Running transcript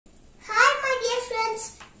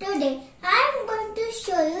Today I am going to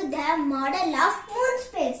show you the model of moon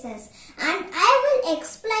spaces and I will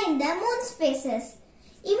explain the moon spaces.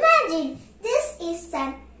 Imagine this is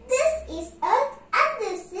Sun, this is Earth and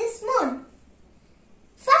this is Moon.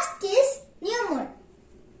 First is new moon.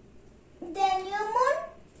 The new moon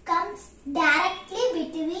comes directly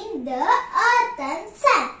between the Earth and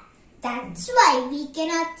Sun. That's why we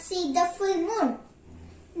cannot see the full moon.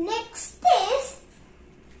 Next is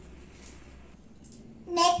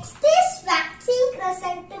waxing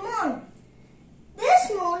crescent moon.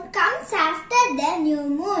 This moon comes after the new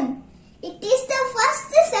moon. It is the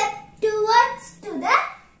first step towards to the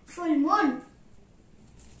full moon.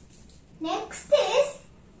 Next is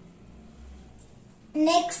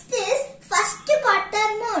first quarter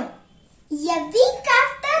moon. A week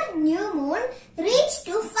after new moon reach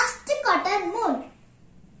to first quarter moon.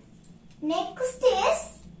 Next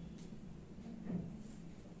is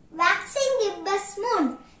waxing gibbous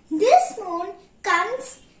moon. This moon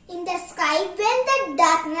comes in the sky when the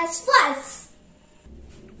darkness falls.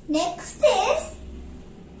 Next is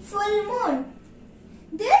full moon.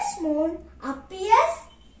 This moon appears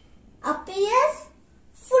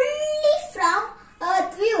fully from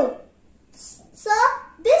Earth view. So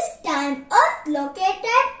this time Earth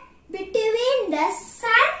located between the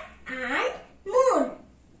Sun and Moon.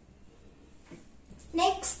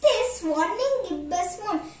 Next is waning gibbous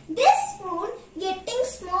moon. This moon getting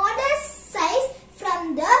smaller size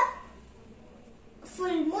from the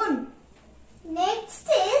full moon. Next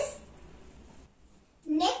is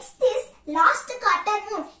last quarter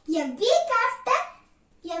moon. A week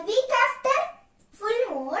after full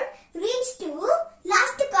moon reach to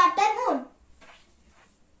last quarter moon.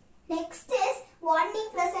 Next is waning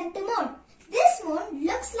crescent moon. This moon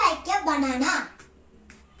looks like a banana.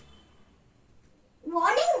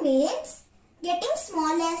 Waning means getting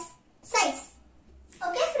smaller size.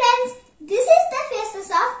 Okay friends, this is the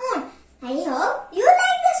phases of moon. I hope you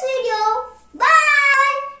like this video.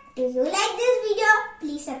 Bye! If you like this video,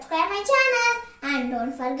 please subscribe my channel and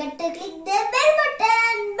don't forget to click the bell button.